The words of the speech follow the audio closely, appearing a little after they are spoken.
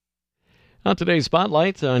On today's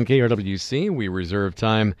Spotlight on KRWC, we reserve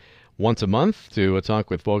time once a month to talk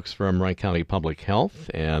with folks from Wright County Public Health,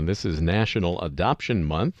 and this is National Adoption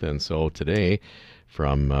Month, and so today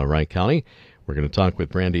from Wright County, we're going to talk with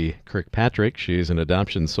Brandy Kirkpatrick. She's an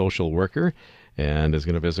adoption social worker and is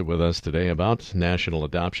going to visit with us today about National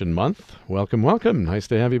Adoption Month. Welcome, welcome. Nice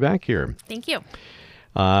to have you back here. Thank you.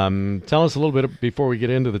 Tell us a little bit before we get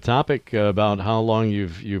into the topic about how long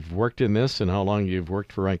you've worked in this and how long you've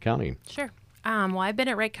worked for Wright County. Sure. Well, I've been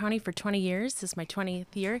at Wright County for 20 years. This is my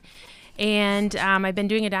 20th year. And I've been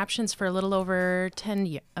doing adoptions for a little over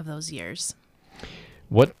 10 of those years.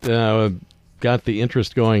 What got the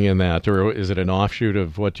interest going in that? Or is it an offshoot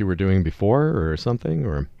of what you were doing before or something?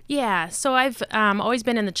 Or Yeah, so I've always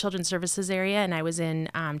been in the children's services area, and I was in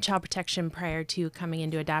child protection prior to coming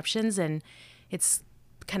into adoptions, and it's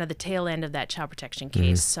kind of the tail end of that child protection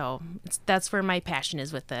case. So that's where my passion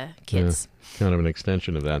is with the kids. Yeah, kind of an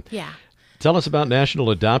extension of that. Yeah. Tell us about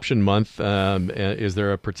National Adoption Month. Is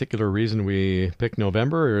there a particular reason we picked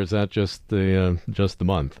November, or is that just the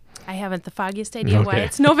month? I haven't the foggiest idea why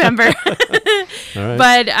it's November. All right.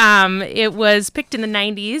 But it was picked in the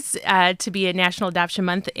 90s to be a National Adoption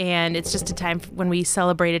Month, and it's just a time when we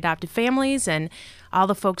celebrate adoptive families and all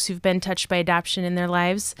the folks who've been touched by adoption in their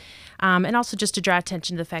lives, and also just to draw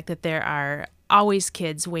attention to the fact that there are always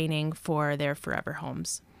kids waiting for their forever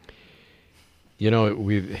homes. You know,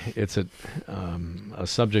 it's a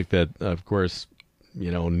subject that, of course,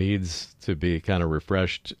 needs to be kind of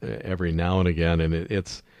refreshed every now and again, and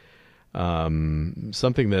it's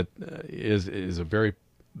something that is a very,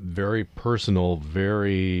 very personal,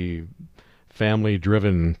 very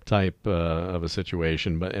family-driven type of a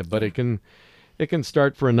situation. But it can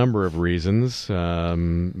start for a number of reasons.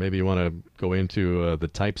 Maybe you want to go into the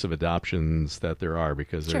types of adoptions that there are,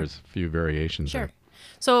 because Sure. there's a few variations Sure. there.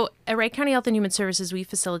 So at Wright County Health and Human Services, we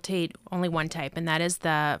facilitate only one type, and that is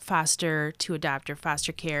the foster to adopt or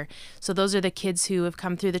foster care. So those are the kids who have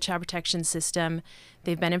come through the child protection system.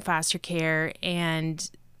 They've been in foster care, and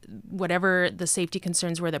whatever the safety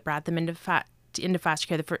concerns were that brought them into foster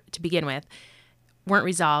care to begin with weren't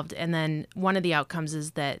resolved, and then one of the outcomes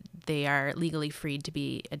is that they are legally freed to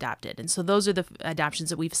be adopted. And so those are the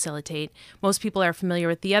adoptions that we facilitate. Most people are familiar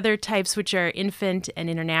with the other types, which are infant and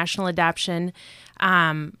international adoption,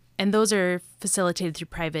 and those are facilitated through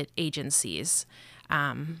private agencies.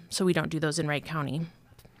 So we don't do those in Wright County.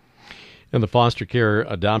 And the foster care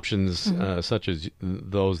adoptions, such as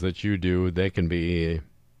those that you do, they can be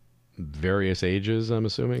various ages, I'm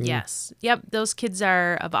assuming? Yes. Yep. Those kids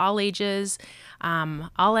are of all ages,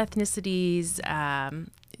 all ethnicities,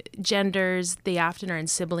 genders. They often are in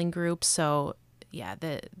sibling groups. So, yeah,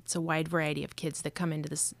 it's a wide variety of kids that come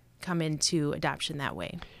into adoption that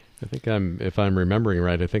way. I think if I'm remembering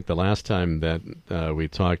right, I think the last time that we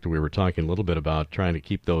talked, we were talking a little bit about trying to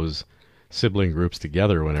keep those sibling groups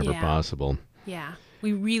together whenever possible. Yeah.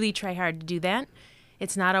 We really try hard to do that.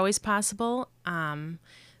 It's not always possible.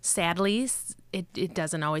 Sadly, it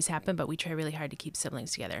doesn't always happen, but we try really hard to keep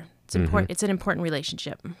siblings together. It's important. It's an important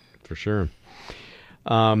relationship. For sure.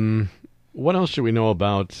 What else should we know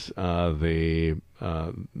about the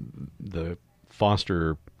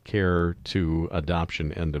foster care to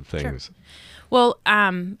adoption end of things? Sure. Well,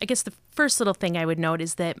 I guess the first little thing I would note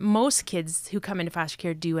is that most kids who come into foster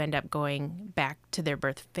care do end up going back to their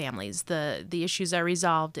birth families. The issues are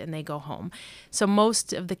resolved and they go home. So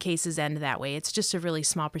most of the cases end that way. It's just a really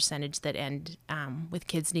small percentage that end with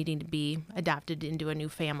kids needing to be adopted into a new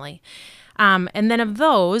family. And then of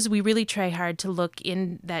those, we really try hard to look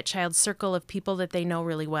in that child's circle of people that they know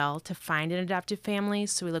really well to find an adoptive family.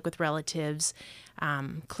 So we look with relatives,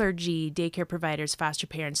 clergy, daycare providers, foster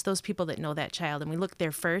parents, those people that know that child, and we look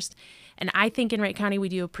there first. And I think in Wright County we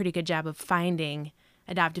do a pretty good job of finding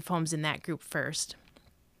adoptive homes in that group first,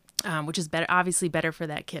 which is obviously better for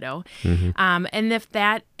that kiddo. And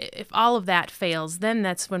if all of that fails, then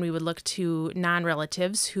that's when we would look to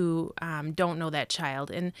non-relatives who don't know that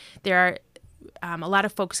child. And there are a lot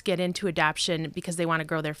of folks get into adoption because they want to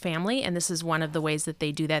grow their family, and this is one of the ways that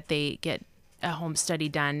they do that. They get a home study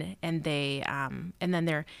done, and and then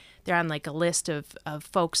they're on like a list of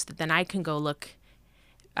folks that then I can go look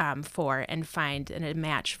for and find a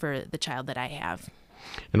match for the child that I have.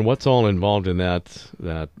 And what's all involved in that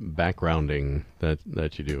backgrounding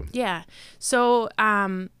that you do? Yeah. So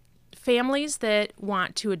families that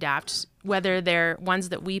want to adopt, whether they're ones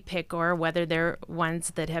that we pick or whether they're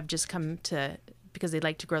ones that have just come to because they'd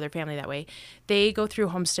like to grow their family that way, they go through a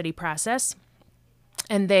home study process.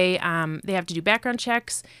 And they have to do background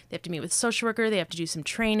checks. They have to meet with a social worker. They have to do some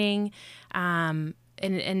training, and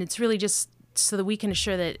it's really just so that we can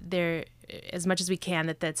assure that as much as we can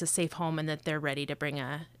that that's a safe home and that they're ready to bring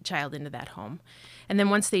a child into that home. And then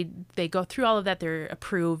once they go through all of that, they're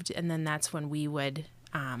approved, and then that's when we would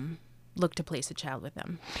look to place a child with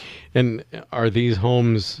them. And are these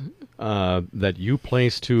homes that you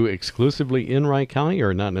place to exclusively in Wright County,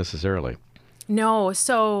 or not necessarily? No,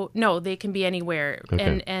 they can be anywhere.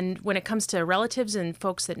 Okay. And when it comes to relatives and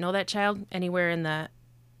folks that know that child, anywhere in the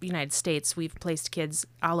United States, we've placed kids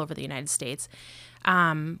all over the United States.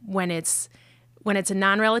 When it's a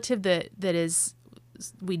non-relative that is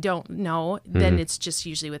we don't know, then it's just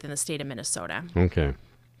usually within the state of Minnesota. Okay.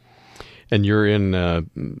 And you're in,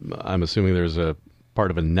 I'm assuming there's a part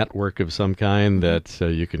of a network of some kind that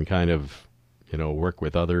you can kind of, work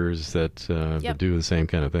with others that do the same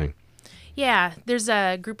kind of thing. Yeah, there's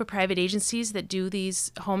a group of private agencies that do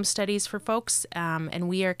these home studies for folks, and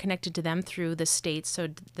we are connected to them through the state. So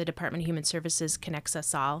the Department of Human Services connects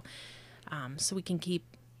us all, so we can keep.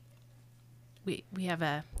 We have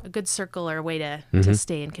a good circle or a way to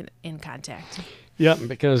stay in contact. Yeah,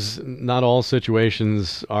 because not all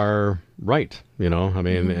situations are right,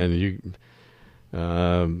 and you,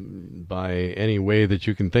 by any way that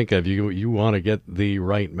you can think of, you want to get the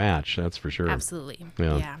right match. That's for sure. Absolutely.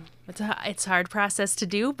 Yeah. It's a hard process to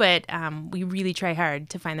do, but we really try hard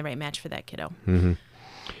to find the right match for that kiddo. Mm-hmm.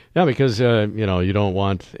 Yeah, because, you don't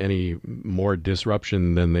want any more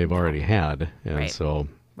disruption than they've already had. And right. So,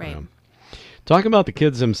 right. Talk about the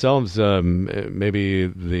kids themselves, maybe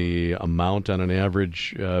the amount on an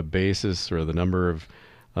average basis, or the number of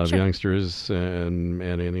Sure. youngsters and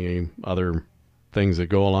any other things that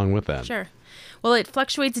go along with that. Sure. Well, it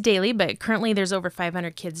fluctuates daily, but currently there's over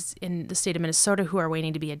 500 kids in the state of Minnesota who are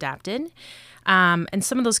waiting to be adopted. And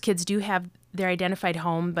some of those kids do have their identified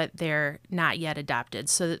home, but they're not yet adopted.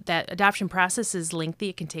 So that adoption process is lengthy.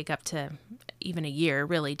 It can take up to even a year,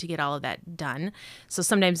 really, to get all of that done. So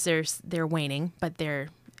sometimes they're waning, but they're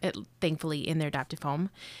thankfully in their adoptive home.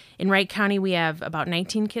 In Wright County, we have about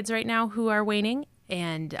 19 kids right now who are waning.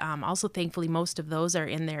 And also, thankfully, most of those are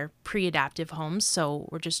in their pre-adoptive homes. So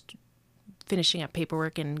we're just finishing up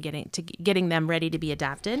paperwork and getting them ready to be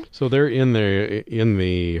adopted. So they're in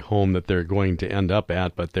the home that they're going to end up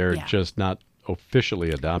at, but they're just not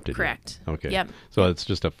officially adopted. Correct. Yet. Okay. Yep. So it's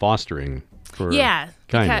just a fostering for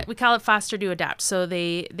we call it foster to adopt. So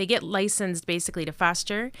they get licensed basically to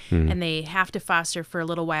foster, and they have to foster for a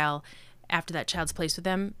little while after that child's placed with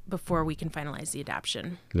them before we can finalize the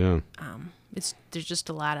adoption. Yeah. There's just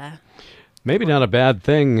a lot of maybe not a bad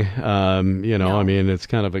thing, No. I mean, it's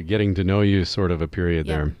kind of a getting to know you sort of a period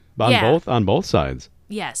Yep. there. On both sides.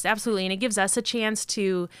 Yes, absolutely. And it gives us a chance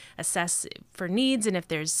to assess for needs and if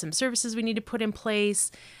there's some services we need to put in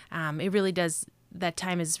place. It really does. That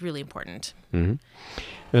time is really important. Mm-hmm.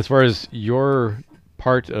 As far as your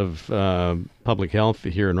part of public health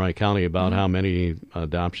here in Wright County, about how many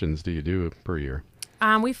adoptions do you do per year?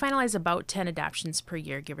 We finalize about 10 adoptions per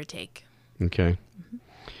year, give or take. Okay.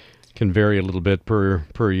 Can vary a little bit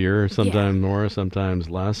per year, sometimes more, sometimes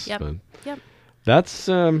less. Yep. But Yep. that's,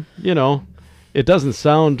 it doesn't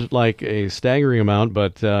sound like a staggering amount,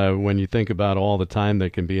 but when you think about all the time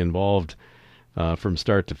that can be involved from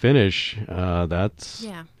start to finish, that's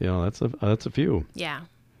a few. Yeah.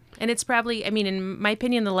 And it's probably, in my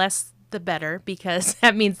opinion, the less the better, because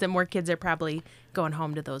that means that more kids are probably going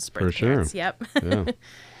home to those birth parents. Yep. Yeah.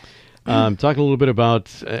 Talk a little bit about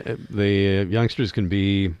the youngsters can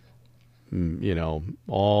be,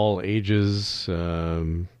 all ages,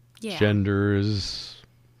 genders,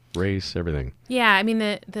 race, everything. Yeah,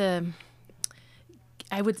 the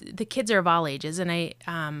kids are of all ages, and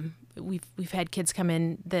we've had kids come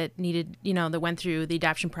in that needed, that went through the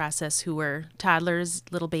adoption process who were toddlers,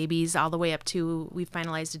 little babies, all the way up to we've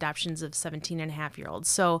finalized adoptions of 17-and-a-half-year-olds.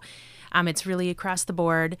 So it's really across the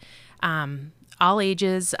board, all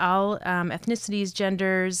ages, all ethnicities,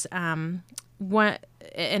 genders.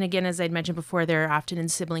 And again, as I'd mentioned before, they're often in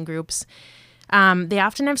sibling groups. They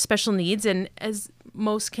often have special needs, and as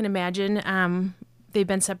most can imagine, they've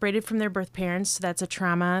been separated from their birth parents, so that's a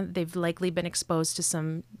trauma. They've likely been exposed to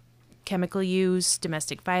some chemical use,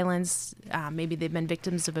 domestic violence. Maybe they've been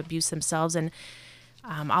victims of abuse themselves, and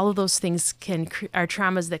all of those things are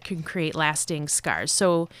traumas that can create lasting scars.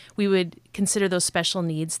 So we would consider those special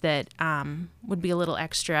needs that would be a little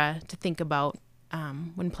extra to think about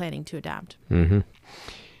when planning to adopt. Mm-hmm.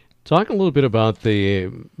 Talk a little bit about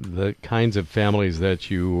the kinds of families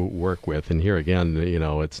that you work with. And here again,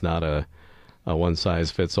 it's not a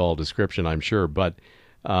one-size-fits-all description, I'm sure, but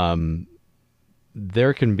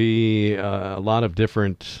there can be a lot of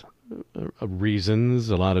different reasons,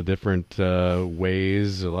 a lot of different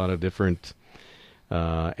ways, a lot of different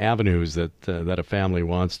avenues that a family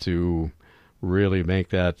wants to really make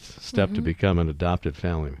that step to become an adopted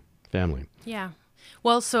family. Yeah.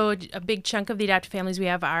 Well, so a big chunk of the adopted families we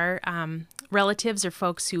have are relatives or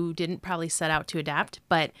folks who didn't probably set out to adopt,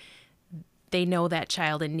 but they know that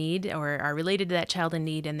child in need or are related to that child in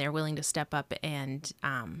need, and they're willing to step up and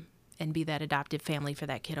be that adoptive family for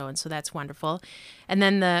that kiddo, and so that's wonderful. And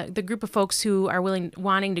then the group of folks who are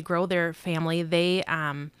wanting to grow their family, they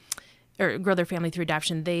or grow their family through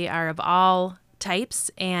adoption, they are of all types,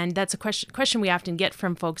 and that's a question we often get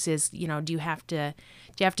from folks is, do you have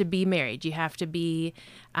to be married? Do you have to be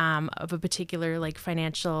of a particular like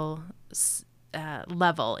financial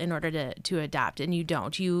level in order to adopt? And you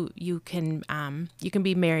don't. You can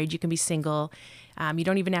be married. You can be single. You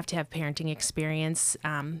don't even have to have parenting experience.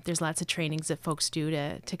 There's lots of trainings that folks do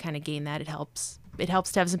to kind of gain that. It helps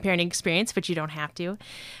to have some parenting experience, but you don't have to.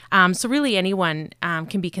 So really anyone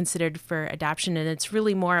can be considered for adoption, and it's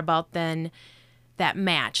really more about then that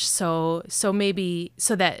match. So maybe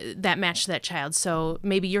that match to that child. So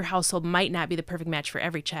maybe your household might not be the perfect match for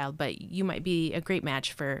every child, but you might be a great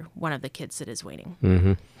match for one of the kids that is waiting.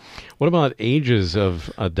 Mm-hmm. What about ages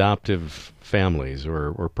of adoptive families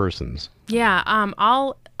or persons? Yeah,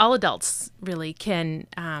 all adults really can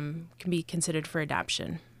be considered for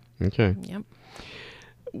adoption. Okay. Yep.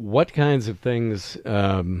 What kinds of things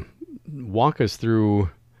walk us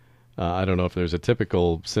through? I don't know if there's a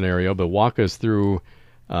typical scenario, but walk us through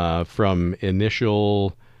from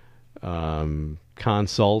initial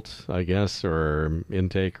consult, I guess, or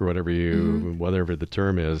intake, or whatever the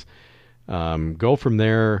term is. Go from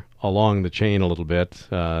there along the chain a little bit,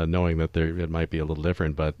 knowing that it might be a little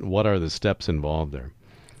different. But what are the steps involved there?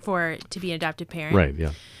 To be an adoptive parent? Right.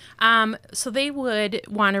 Yeah. So they would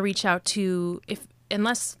want to reach out to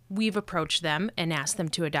unless we've approached them and asked them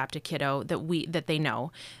to adopt a kiddo that they know.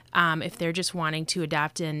 If they're just wanting to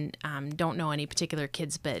adopt and don't know any particular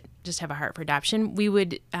kids but just have a heart for adoption, we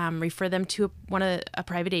would refer them to a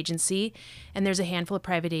private agency. And there's a handful of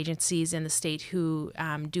private agencies in the state who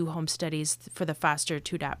do home studies for the Foster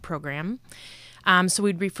to Adopt program. So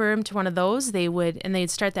we'd refer them to one of those. They'd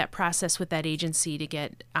start that process with that agency to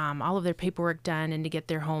get all of their paperwork done and to get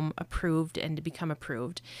their home approved and to become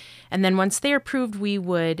approved. And then once they're approved, we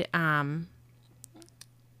would,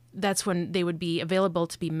 that's when they would be available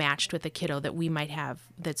to be matched with a kiddo that we might have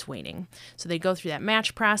that's waiting. So they'd go through that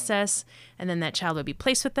match process, and then that child would be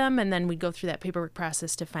placed with them, and then we'd go through that paperwork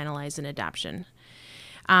process to finalize an adoption.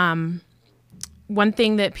 One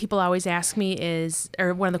thing that people always ask me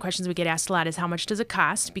or one of the questions we get asked a lot is, how much does it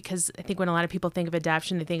cost? Because I think when a lot of people think of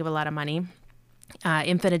adoption, they think of a lot of money.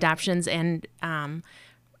 Infant adoptions and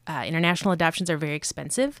international adoptions are very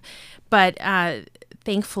expensive, but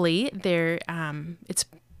thankfully it's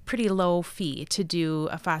pretty low fee to do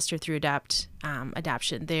a foster through adopt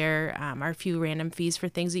adoption. There are a few random fees for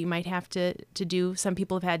things that you might have to do. Some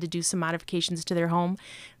people have had to do some modifications to their home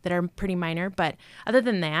that are pretty minor, but other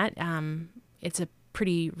than that, it's a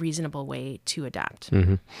pretty reasonable way to adopt.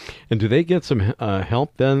 Mm-hmm. And do they get some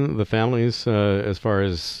help then, the families, as far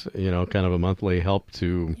as, kind of a monthly help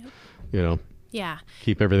to, Yeah.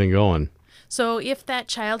 keep everything going? So if that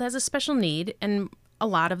child has a special need, and a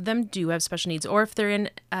lot of them do have special needs, or if they're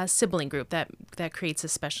in a sibling group that creates a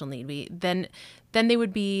special need, then they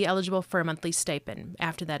would be eligible for a monthly stipend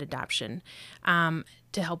after that adoption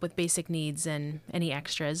to help with basic needs and any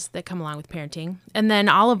extras that come along with parenting. And then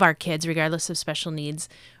all of our kids, regardless of special needs,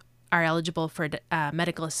 are eligible for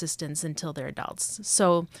medical assistance until they're adults.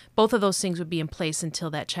 So both of those things would be in place until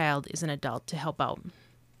that child is an adult to help out.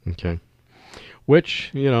 Okay.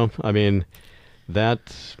 Which,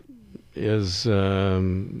 that is,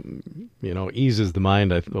 eases the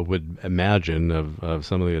mind, I would imagine, of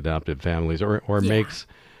some of the adoptive families, or Yeah.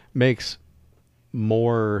 makes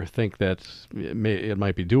more think that it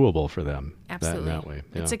might be doable for them. Absolutely. That way.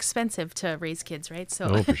 Yeah. It's expensive to raise kids, right? So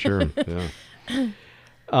Oh, for sure. Yeah.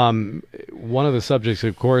 One of the subjects,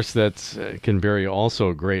 of course, that can vary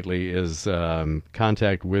also greatly is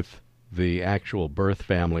contact with the actual birth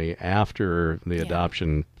family after the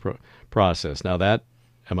adoption process. Now,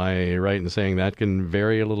 am I right in saying that can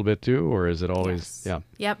vary a little bit too, or is it always? Yes.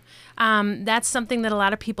 Yeah. Yep. That's something that a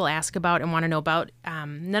lot of people ask about and want to know about.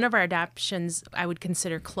 None of our adoptions I would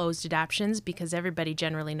consider closed adoptions because everybody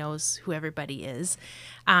generally knows who everybody is.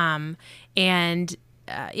 In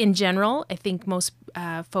general, I think most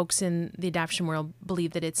folks in the adoption world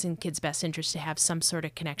believe that it's in kids' best interest to have some sort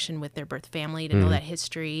of connection with their birth family, to know that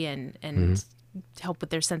history and help with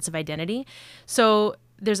their sense of identity. So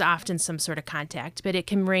there's often some sort of contact, but it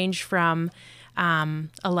can range from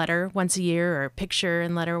a letter once a year or a picture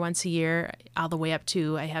and letter once a year, all the way up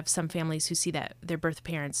to I have some families who see that their birth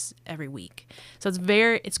parents every week. So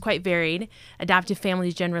it's quite varied. Adoptive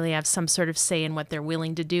families generally have some sort of say in what they're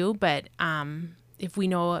willing to do, but if we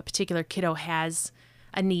know a particular kiddo has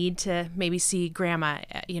a need to maybe see grandma,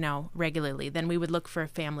 regularly, then we would look for a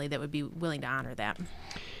family that would be willing to honor that.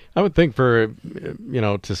 I would think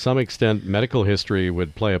to some extent, medical history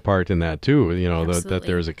would play a part in that too, that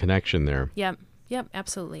there's a connection there. Yep,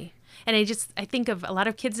 absolutely. And I think of a lot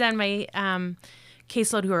of kids on my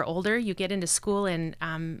caseload who are older. You get into school and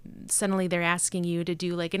suddenly they're asking you to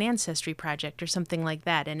do like an ancestry project or something like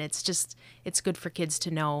that. And it's good for kids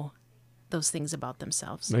to know those things about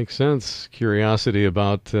themselves. Makes sense. Curiosity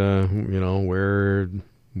about, where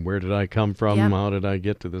did I come from? Yep. How did I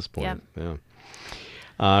get to this point? Yep.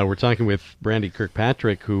 Yeah. We're talking with Brandy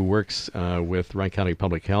Kirkpatrick, who works with Wright County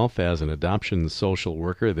Public Health as an adoption social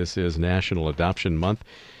worker. This is National Adoption Month.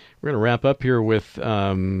 We're going to wrap up here with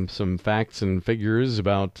some facts and figures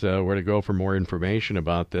about where to go for more information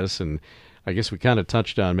about this. And I guess we kind of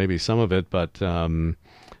touched on maybe some of it, but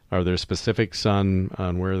are there specifics on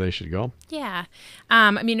where they should go? Yeah.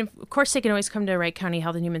 Of course, they can always come to Wright County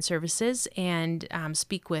Health and Human Services and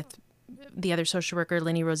speak with the other social worker,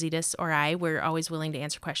 Lenny Rositas, or I. We're always willing to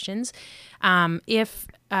answer questions. But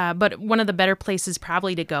one of the better places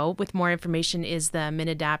probably to go with more information is the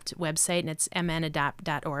MNAdopt website, and it's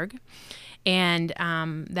mnadopt.org. And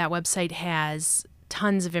that website has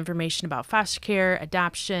tons of information about foster care,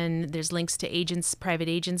 adoption. There's links to agents, private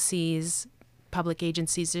agencies, public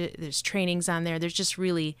agencies. There's trainings on there. There's just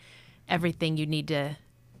really everything you need to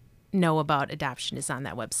know about adoption is on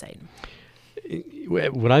that website.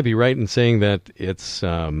 Would I be right in saying that it's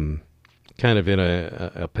kind of in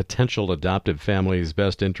a potential adoptive family's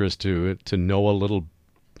best interest to know a little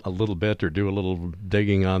bit or do a little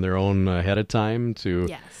digging on their own ahead of time?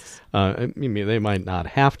 Yes. They might not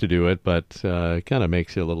have to do it, but it kind of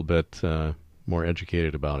makes you a little bit more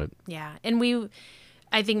educated about it. Yeah, and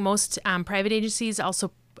I think most private agencies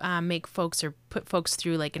also make folks or put folks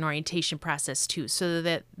through like an orientation process too, so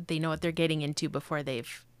that they know what they're getting into before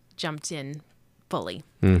they've jumped in fully.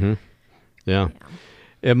 Mm-hmm. Yeah.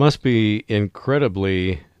 It must be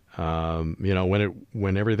incredibly,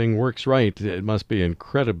 when everything works right, it must be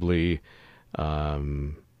incredibly a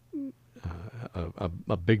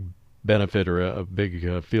big benefit or a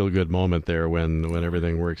big feel-good moment there when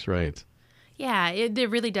everything works right. Yeah, it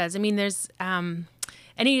really does. There's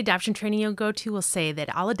any adoption training you'll go to will say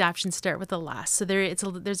that all adoptions start with a loss. So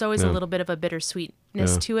there's always a little bit of a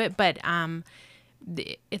bittersweetness to it, but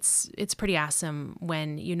it's pretty awesome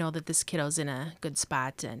when you know that this kiddo's in a good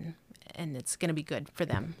spot and it's going to be good for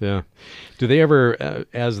them. Yeah. Do they ever,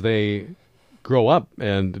 as they grow up,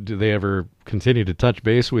 and do they ever continue to touch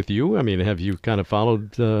base with you? Have you kind of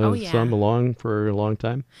followed some along for a long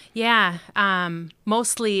time? Yeah.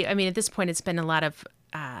 Mostly, at this point, it's been a lot of,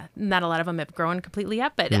 not a lot of them have grown completely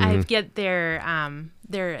up, but I get their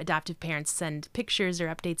adoptive parents send pictures or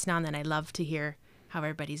updates now and then. I love to hear how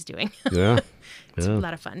everybody's doing. Yeah. It's a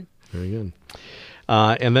lot of fun. Very good.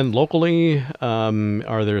 And then locally,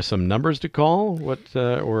 are there some numbers to call?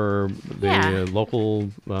 Or the local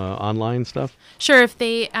online stuff? Sure. If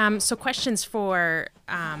they so questions for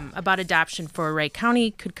about adoption for Wright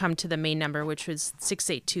County could come to the main number, which was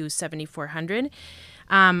 682-7400.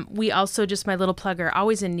 We also, just my little plug, are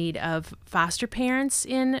always in need of foster parents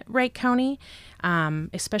in Wright County,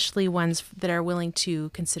 especially ones that are willing to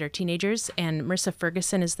consider teenagers. And Marissa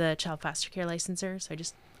Ferguson is the child foster care licensor, so I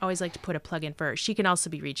just always like to put a plug in for her. She can also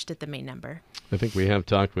be reached at the main number. I think we have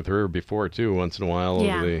talked with her before too, once in a while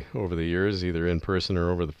over the years, either in person or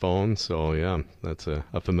over the phone. So yeah, that's a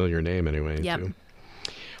familiar name anyway. Yep. Too.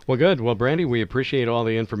 Well, good. Well, Brandy, we appreciate all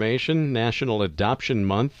the information. National Adoption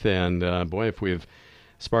Month, and boy, if we've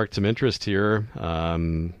sparked some interest here,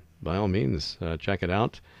 by all means, check it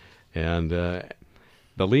out. And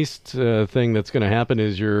the least thing that's going to happen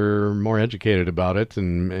is you're more educated about it,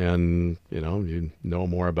 and you know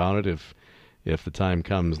more about it if the time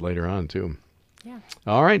comes later on too. Yeah.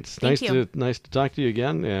 All right. It's Thank you. nice to talk to you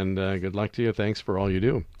again, and good luck to you. Thanks for all you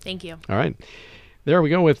do. Thank you. All right. There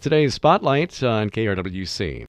we go with today's Spotlight on KRWC.